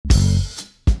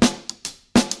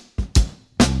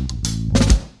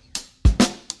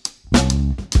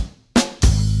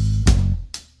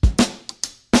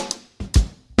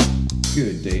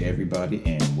Good day, everybody,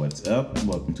 and what's up?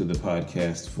 Welcome to the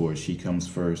podcast for She Comes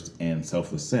First and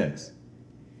Selfless Sex.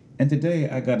 And today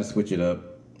I got to switch it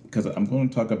up because I'm going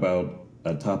to talk about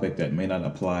a topic that may not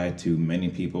apply to many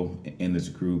people in this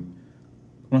group.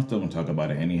 I'm still going to talk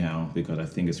about it anyhow because I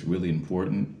think it's really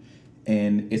important.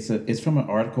 And it's from an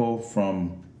article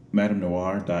from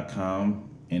MadameNoir.com,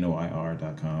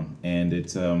 NOIR.com, and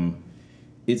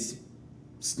it's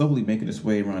slowly making its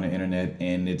way around the internet,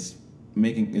 and it's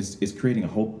creating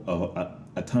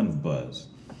a ton of buzz.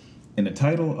 And the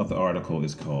title of the article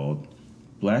is called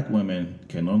 "Black Women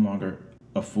Can No Longer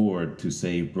Afford to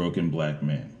Save Broken Black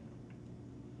Men."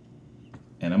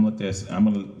 And I'm gonna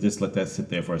just let that sit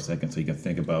there for a second so you can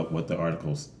think about what the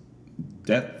article's.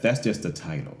 That's just the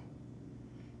title.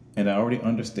 And I already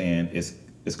understand it's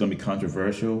going to be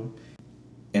controversial.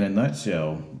 In a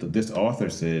nutshell, this author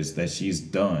says that she's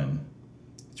done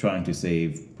trying to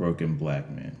save broken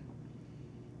black men.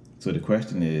 So the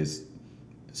question is,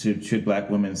 should black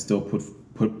women still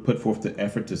put forth the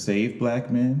effort to save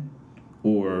black men,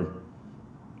 or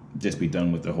just be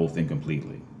done with the whole thing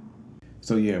completely?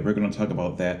 So yeah, we're going to talk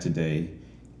about that today,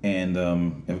 and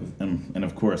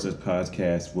of course this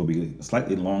podcast will be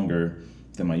slightly longer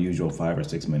than my usual 5 or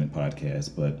 6 minute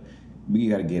podcast, but we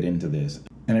got to get into this,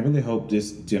 and I really hope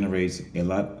this generates a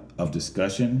lot of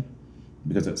discussion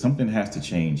because something has to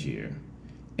change here.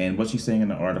 And what she's saying in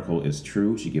the article is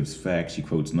true. She gives facts, she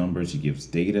quotes numbers, she gives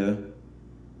data.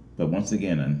 But once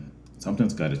again,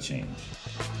 something's got to change.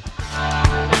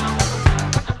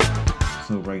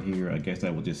 So right here, I guess I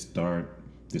will just start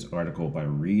this article by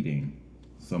reading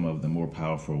some of the more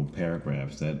powerful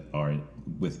paragraphs that are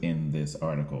within this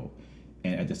article.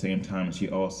 And at the same time, she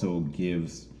also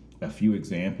gives a few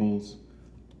examples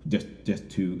just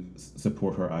to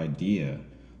support her idea.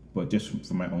 But just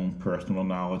from my own personal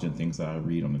knowledge and things that I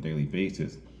read on a daily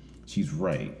basis, she's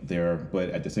right. But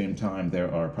at the same time, there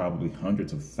are probably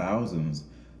hundreds of thousands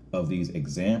of these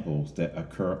examples that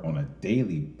occur on a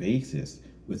daily basis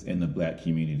within the black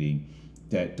community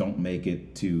that don't make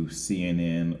it to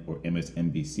CNN or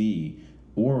MSNBC,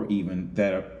 or even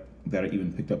that are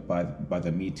even picked up by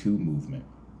the Me Too movement.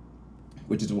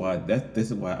 Which is why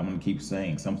this is why I'm going to keep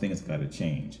saying something has got to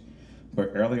change.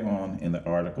 But early on in the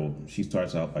article, she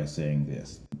starts out by saying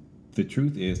this: "The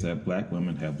truth is that black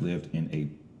women have lived in a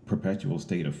perpetual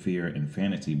state of fear and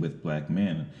fantasy with black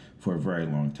men for a very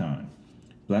long time.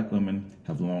 Black women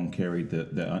have long carried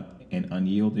an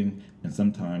unyielding and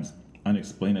sometimes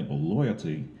unexplainable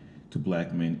loyalty to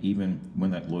black men, even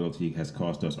when that loyalty has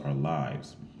cost us our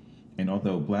lives. And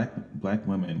although black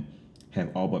women have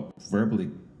all but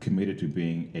verbally committed to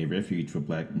being a refuge for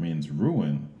black men's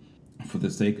ruin, for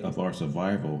the sake of our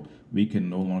survival, we can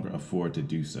no longer afford to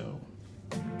do so."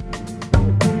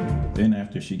 Then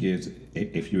after she gives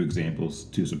a few examples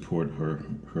to support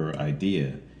her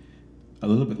idea, a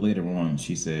little bit later on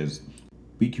she says,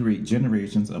 "We create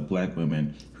generations of black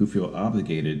women who feel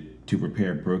obligated to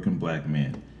repair broken black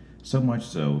men, so much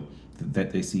so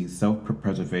that they see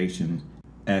self-preservation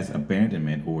as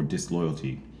abandonment or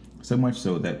disloyalty, so much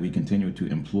so that we continue to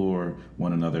implore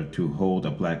one another to hold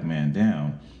a black man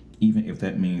down, even if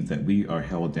that means that we are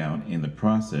held down in the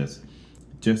process,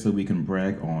 just so we can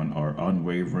brag on our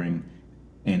unwavering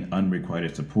and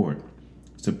unrequited support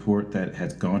that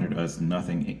has garnered us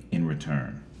nothing in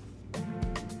return."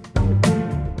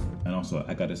 And also,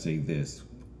 I gotta say this,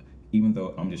 even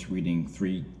though I'm just reading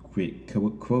 3 quick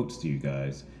quotes to you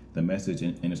guys, the message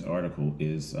in this article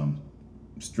is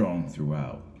strong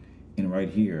throughout. And right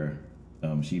here,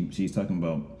 she's talking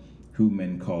about who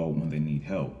men call when they need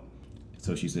help.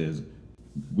 So she says,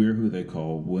 "We're who they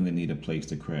call when they need a place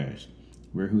to crash.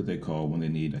 We're who they call when they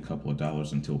need a couple of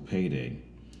dollars until payday.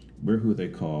 We're who they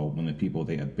call when the people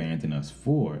they abandon us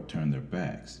for turn their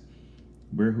backs.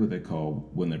 We're who they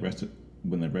call when the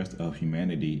rest of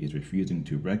humanity is refusing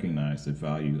to recognize the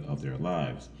value of their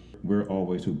lives. We're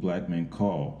always who black men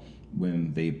call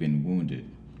when they've been wounded.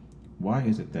 Why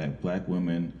is it that black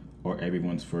women are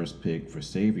everyone's first pick for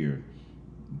savior,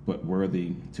 but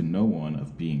worthy to no one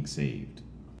of being saved?"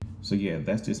 So yeah,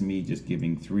 that's just me just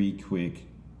giving 3 quick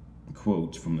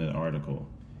quotes from the article.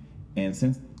 And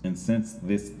since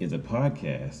this is a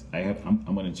podcast,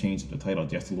 I'm going to change the title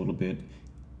just a little bit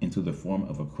into the form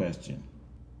of a question.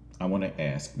 I want to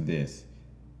ask this: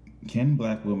 can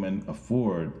black women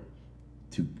afford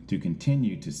to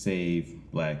continue to save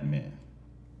black men?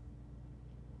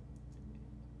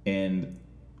 And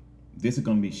this is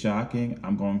going to be shocking.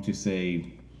 I'm going to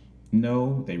say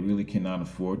no, they really cannot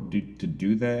afford to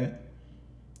do that.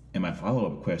 And my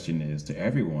follow-up question is to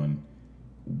everyone: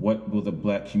 what will the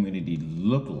black community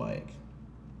look like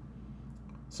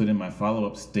So then my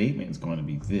follow-up statement is going to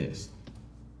be this.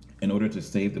 In order to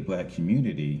save the black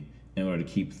community, in order to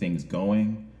keep things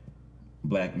going,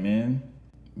 black men,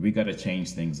 we got to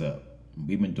change things up.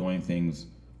 We've been doing things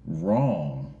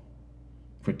wrong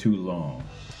for too long.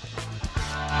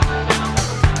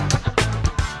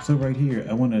 So right here,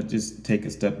 I want to just take a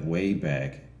step way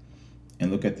back and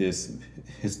look at this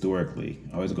historically.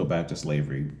 I always go back to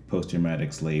slavery,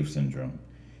 post-traumatic slave syndrome.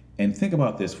 And think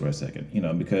about this for a second,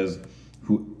 because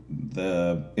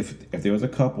if there was a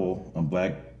couple, a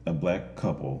black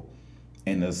couple,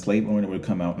 and the slave owner would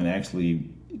come out and actually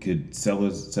could sell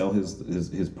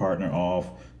his partner off,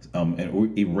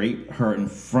 and rape her in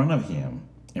front of him,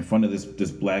 in front of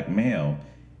this black male,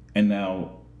 and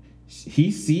now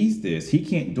he sees this. He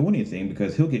can't do anything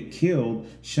because he'll get killed,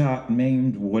 shot,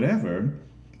 maimed, whatever.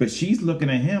 But she's looking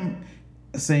at him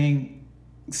saying,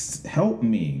 "Help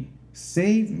me,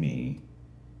 save me,"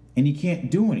 and he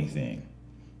can't do anything.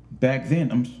 Back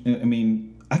then,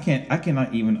 I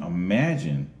cannot even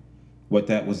imagine what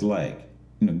that was like.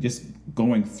 Just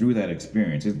going through that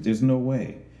experience. There's no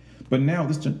way. But now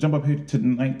let's jump up here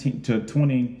to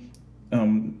 20,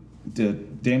 to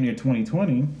damn near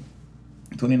 2020,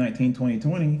 2019,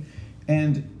 2020,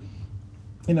 and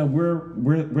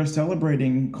we're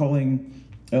celebrating calling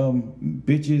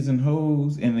bitches and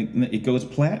hoes, and it goes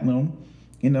platinum,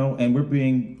 and we're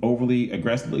being overly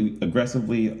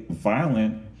aggressively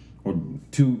violent or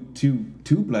to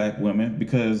black women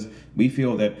because we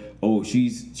feel that, oh,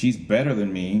 she's better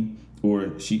than me,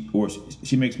 or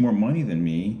she makes more money than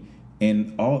me,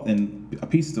 and a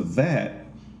piece of that.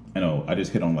 I know I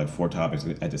just hit on like 4 topics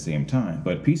at the same time,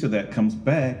 but a piece of that comes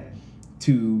back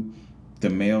to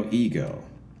the male ego,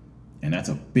 and that's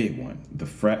a big one. The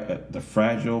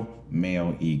fragile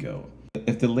male ego.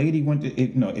 If your lady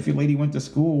went to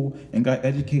school and got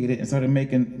educated and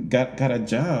started got a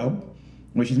job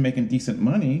where she's making decent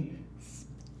money,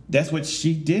 that's what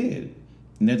she did,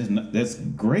 and that's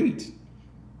great.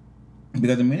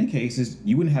 Because in many cases,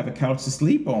 you wouldn't have a couch to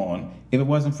sleep on if it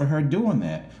wasn't for her doing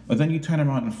that. But then you turn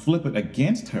around and flip it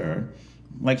against her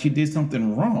like she did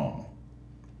something wrong.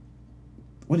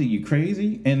 What are you,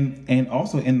 crazy? And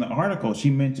also in the article, she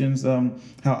mentions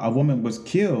how a woman was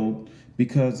killed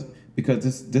because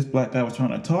this black guy was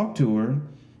trying to talk to her,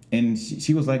 and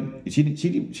she was like, she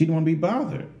didn't want to be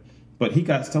bothered. But he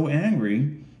got so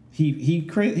angry, he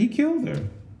killed her.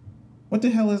 What the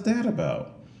hell is that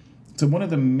about? So one of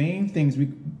the main things we,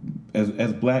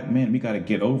 as black men, we got to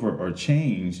get over or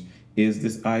change is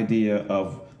this idea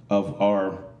of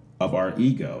our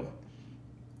ego.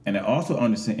 And I also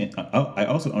understand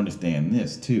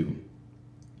this too.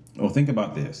 Well, think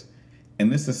about this. In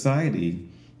this society,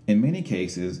 in many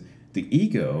cases, the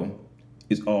ego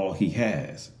is all he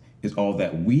has, is all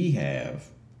that we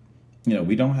have.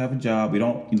 We don't have a job.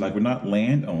 We're not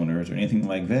landowners or anything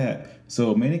like that.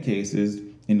 So in many cases,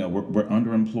 we're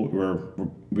underemployed. We're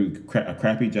a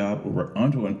crappy job, or we're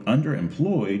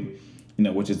underemployed.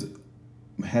 Which is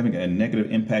having a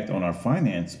negative impact on our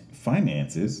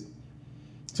finances.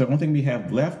 So the only thing we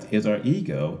have left is our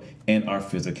ego and our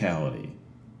physicality.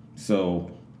 So,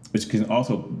 which can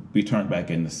also be turned back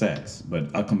into sex,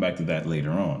 but I'll come back to that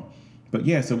later on. But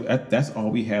yeah, so that's all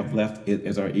we have left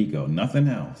is our ego, nothing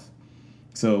else.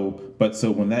 So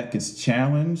when that gets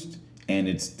challenged and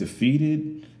it's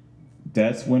defeated,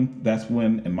 that's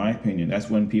when, in my opinion, that's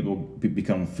when people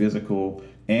become physical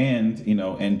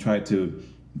and try to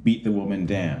beat the woman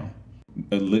down.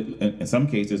 In some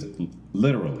cases,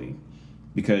 literally,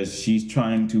 because she's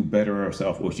trying to better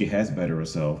herself, or she has bettered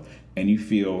herself, and you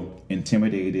feel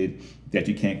intimidated that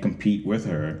you can't compete with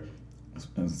her.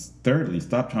 And thirdly,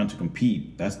 stop trying to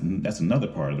compete. That's another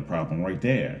part of the problem right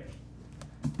there.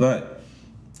 But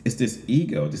it's this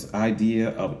ego, this idea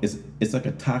of it's like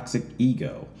a toxic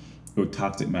ego or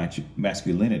toxic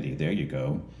masculinity. There you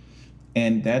go.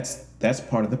 And that's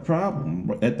part of the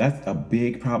problem. That's a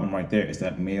big problem right there. Is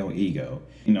that male ego,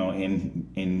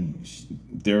 and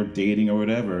they're dating or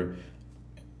whatever.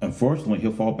 Unfortunately,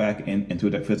 he'll fall back into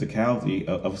that physicality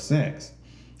of sex,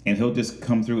 and he'll just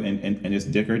come through and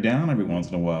just dick her down every once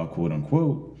in a while, quote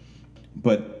unquote.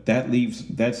 But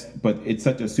but it's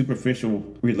such a superficial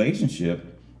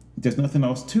relationship. There's nothing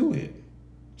else to it.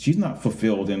 She's not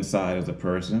fulfilled inside as a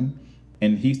person.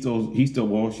 And he's still,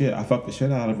 well, shit, I fucked the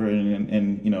shit out of her,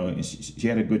 and she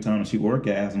had a good time and she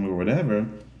orgasmed or whatever.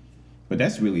 But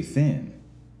that's really thin.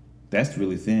 That's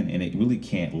really thin, and it really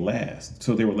can't last.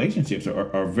 So their relationships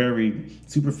are very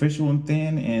superficial and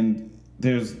thin, and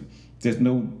there's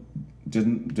no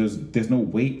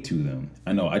weight to them.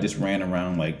 I know I just ran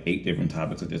around like 8 different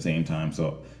topics at the same time,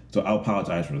 so I'll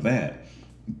apologize for that.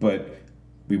 But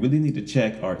we really need to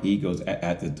check our egos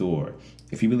at the door.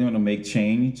 If you really want to make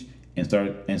change and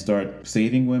start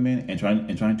saving women and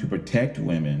trying to protect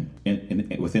women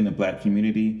within the Black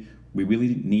community, we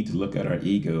really need to look at our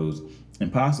egos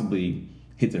and possibly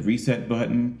hit the reset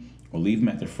button or leave them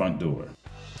at the front door.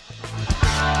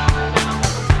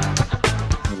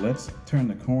 So let's turn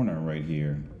the corner right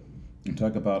here and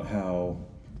talk about how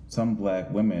some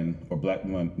Black women or Black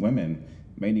women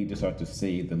may need to start to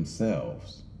save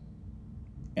themselves.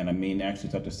 And I mean actually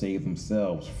start to save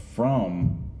themselves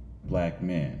from Black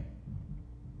men.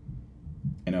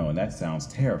 You know, and that sounds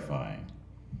terrifying.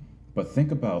 But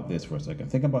think about this for a second.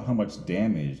 Think about how much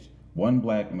damage one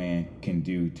Black man can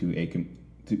do to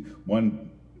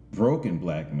one broken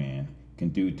Black man can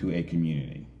do to a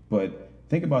community. But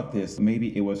think about this.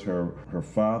 Maybe it was her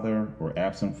father or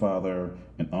absent father,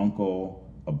 an uncle,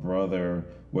 a brother,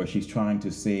 where she's trying to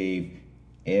save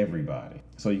everybody.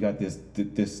 So you got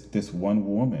this one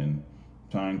woman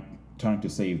trying to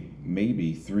save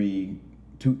maybe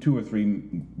two or three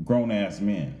grown-ass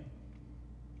men.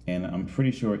 And I'm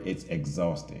pretty sure it's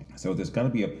exhausting. So there's got to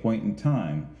be a point in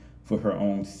time for her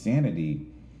own sanity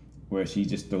where she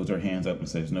just throws her hands up and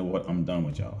says, you know what, I'm done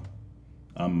with y'all.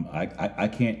 I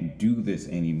can't do this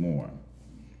anymore.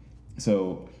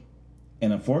 So,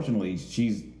 and unfortunately,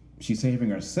 she's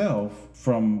saving herself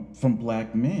from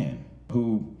Black men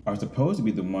who are supposed to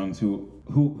be the ones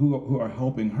who are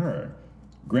helping her.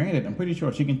 Granted, I'm pretty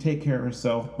sure she can take care of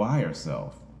herself by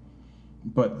herself.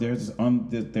 But there's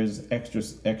extra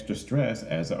stress,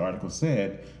 as the article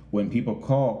said, when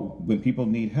people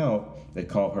need help, they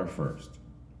call her first.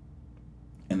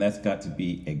 And that's got to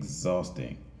be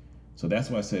exhausting. So that's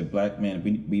why I said, Black men,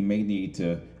 we may need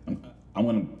to, I'm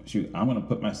gonna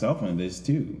put myself in this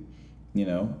too. You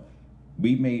know,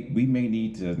 we may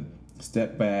need to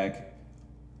step back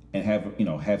and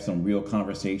have some real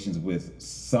conversations with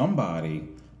somebody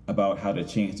about how to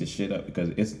change this shit up, because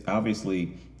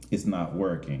it's not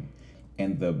working.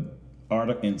 And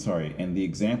the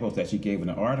examples that she gave in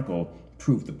the article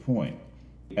prove the point.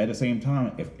 At the same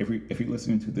time, if you're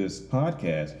listening to this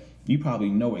podcast, you probably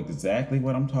know exactly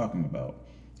what I'm talking about.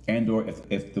 And or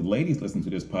if the ladies listen to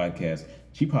this podcast,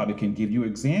 she probably can give you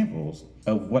examples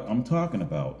of what I'm talking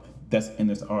about that's in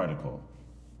this article.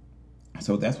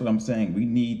 So that's what I'm saying. We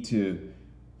need to,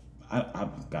 I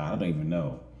don't even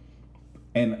know.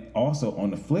 And also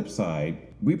on the flip side,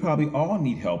 we probably all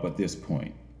need help at this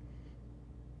point.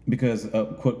 Because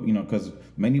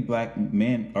many Black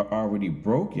men are already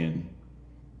broken,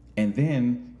 and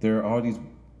then there are all these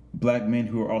Black men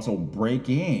who are also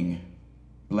breaking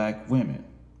Black women.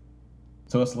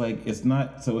 So it's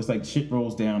like shit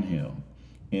rolls downhill,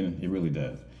 and it really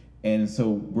does. And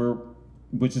so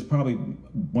which is probably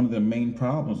one of the main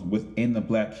problems within the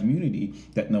Black community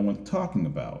that no one's talking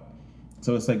about.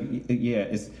 So it's like,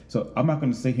 so I'm not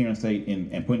going to sit here and say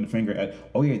and pointing the finger at,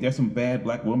 oh yeah, there's some bad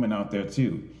Black women out there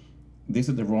too. This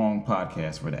is the wrong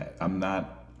podcast for that. I'm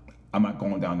not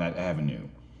going down that avenue.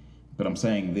 But I'm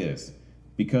saying this,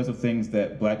 because of things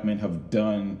that Black men have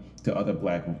done to other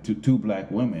to Black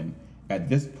women, at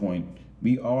this point,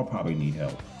 we all probably need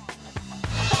help.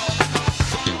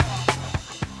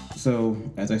 So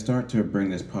as I start to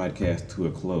bring this podcast to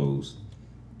a close,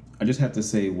 I just have to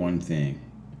say one thing.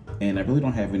 And I really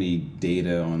don't have any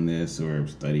data on this or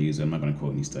studies. I'm not going to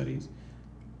quote any studies.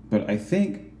 But I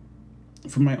think,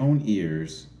 from my own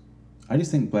ears, I just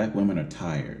think Black women are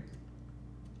tired.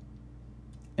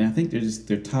 And I think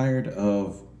they're tired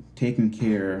of taking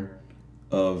care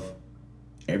of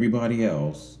everybody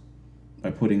else by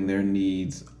putting their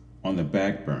needs on the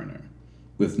back burner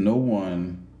with no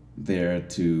one there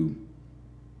to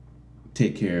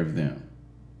take care of them.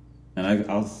 And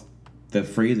the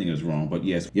phrasing is wrong, but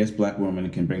yes, Black women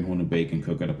can bring home the bacon,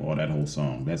 cook it up, all that whole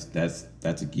song. That's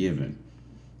a given.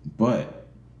 But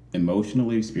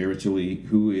emotionally, spiritually,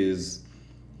 who is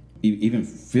even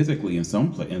physically in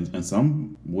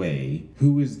some way,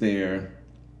 who is there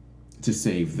to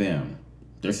save them?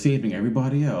 They're saving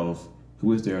everybody else.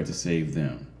 Who is there to save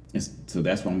them? And so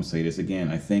that's why I'm gonna say this again.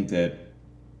 I think that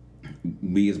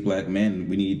we as Black men,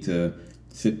 we need to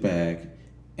sit back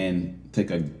and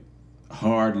take a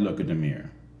hard look in the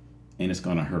mirror, and it's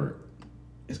gonna hurt.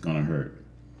 It's gonna hurt.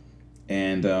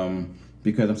 And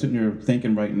because I'm sitting here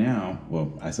thinking right now,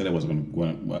 well, I said I wasn't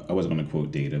gonna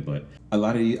quote data, but a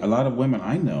lot of women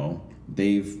I know,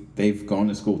 they've gone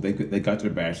to school, they got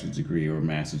their bachelor's degree or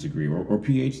master's degree or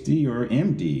PhD or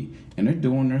MD, and they're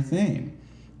doing their thing,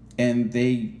 and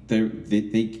they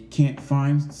can't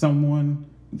find someone,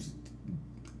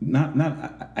 not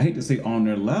I hate to say on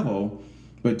their level,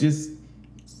 but just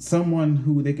someone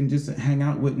who they can just hang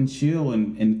out with and chill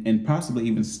and possibly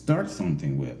even start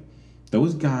something with.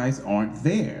 Those guys aren't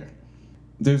there.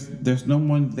 There's no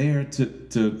one there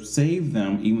to save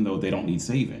them, even though they don't need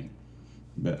saving.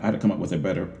 But I had to come up with a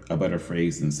better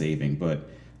phrase than saving.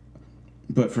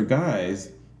 But for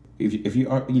guys, if you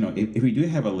are, if you do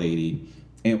have a lady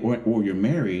or you're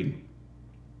married,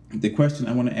 the question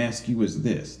I want to ask you is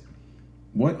this: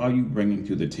 what are you bringing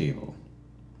to the table?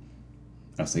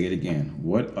 I'll say it again.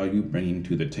 What are you bringing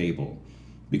to the table?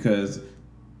 Because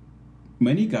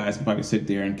many guys can probably sit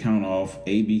there and count off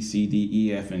A, B, C, D,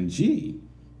 E, F, and G,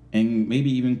 and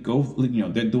maybe even go.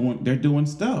 They're doing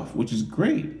stuff, which is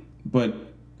great. But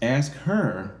ask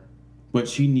her what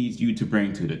she needs you to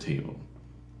bring to the table,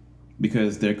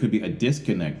 because there could be a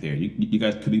disconnect there. You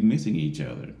guys could be missing each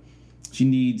other. She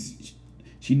needs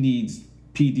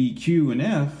P, D, Q, and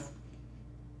F,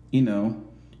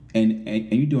 and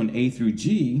you're doing A through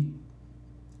G,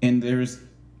 and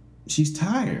she's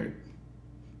tired.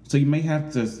 So you may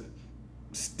have to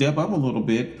step up a little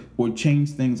bit or change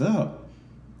things up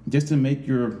just to make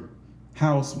your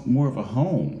house more of a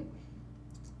home.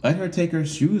 Let her take her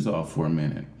shoes off for a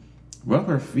minute. Rub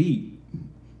her feet.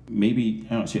 Maybe,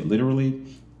 literally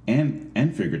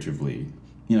and figuratively.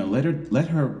 Let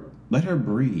her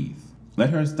breathe. Let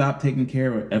her stop taking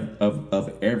care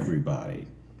of everybody.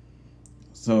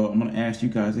 So I'm going to ask you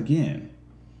guys again,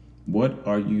 what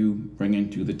are you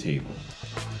bringing to the table?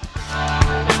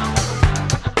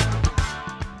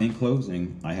 In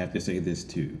closing, I have to say this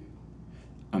too.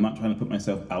 I'm not trying to put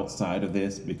myself outside of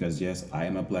this because, yes, I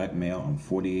am a black male. I'm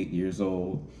 48 years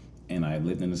old, and I've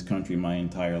lived in this country my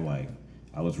entire life.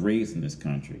 I was raised in this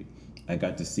country. I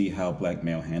got to see how black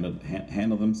males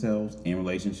handle themselves in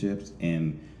relationships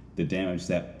and the damage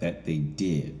that they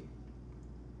did.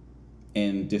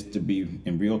 And just to be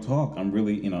in real talk, I'm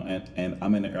really, and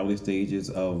I'm in the early stages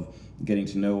of getting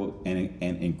to know an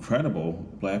incredible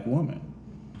black woman.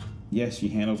 Yes, she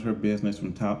handles her business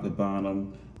from top to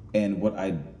bottom. And what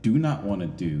I do not want to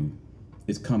do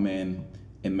is come in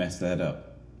and mess that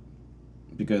up,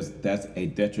 because that's a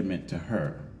detriment to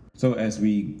her. So as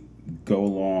we go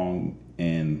along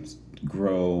and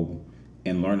grow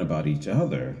and learn about each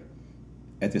other,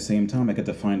 at the same time, I get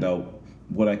to find out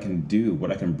what I can do,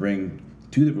 what I can bring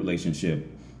to the relationship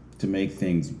to make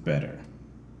things better.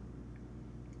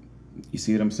 You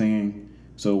see what I'm saying?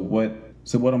 So what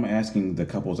I'm asking the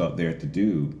couples out there to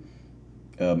do,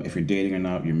 if you're dating or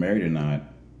not, you're married or not,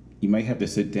 you might have to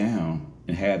sit down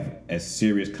and have a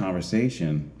serious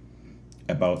conversation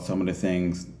about some of the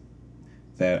things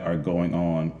that are going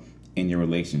on in your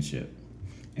relationship.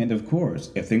 And of course,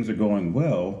 if things are going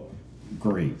well,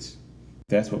 great.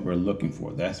 That's what we're looking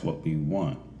for. That's what we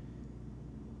want.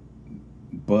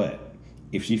 But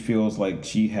if she feels like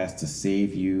she has to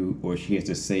save you or she has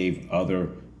to save other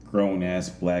grown-ass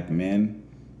black men,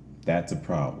 that's a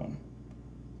problem.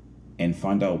 And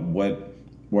find out what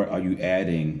are you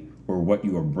adding or what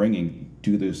you are bringing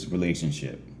to this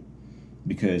relationship.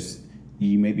 Because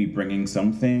you may be bringing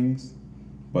some things,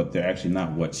 but they're actually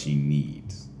not what she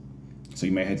needs. So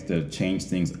you may have to change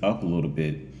things up a little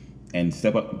bit and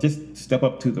step up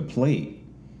to the plate.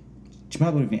 She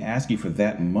probably wouldn't even ask you for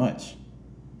that much,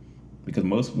 because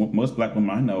most black women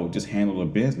I know just handle their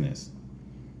business.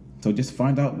 So just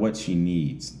find out what she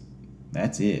needs.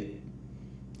 That's it.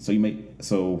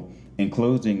 So in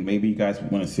closing, maybe you guys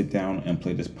want to sit down and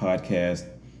play this podcast,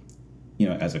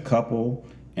 as a couple,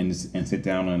 and sit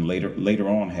down and later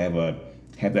on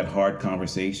have that hard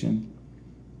conversation.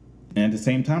 And at the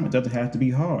same time, it doesn't have to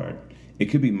be hard. It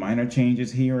could be minor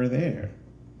changes here or there,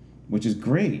 which is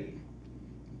great.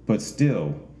 But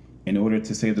still, in order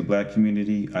to save the black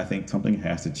community, I think something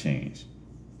has to change.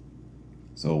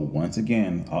 So once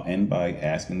again, I'll end by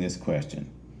asking this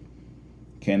question.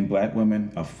 Can black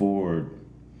women afford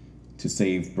to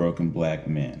save broken black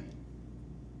men?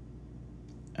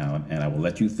 And I will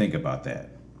let you think about that.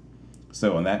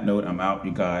 So on that note, I'm out,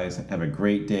 you guys. Have a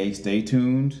great day. Stay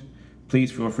tuned. Please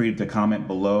feel free to comment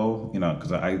below,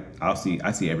 because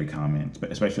I see every comment,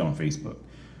 especially on Facebook.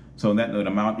 So on that note,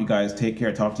 I'm out, you guys. Take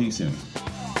care. Talk to you soon.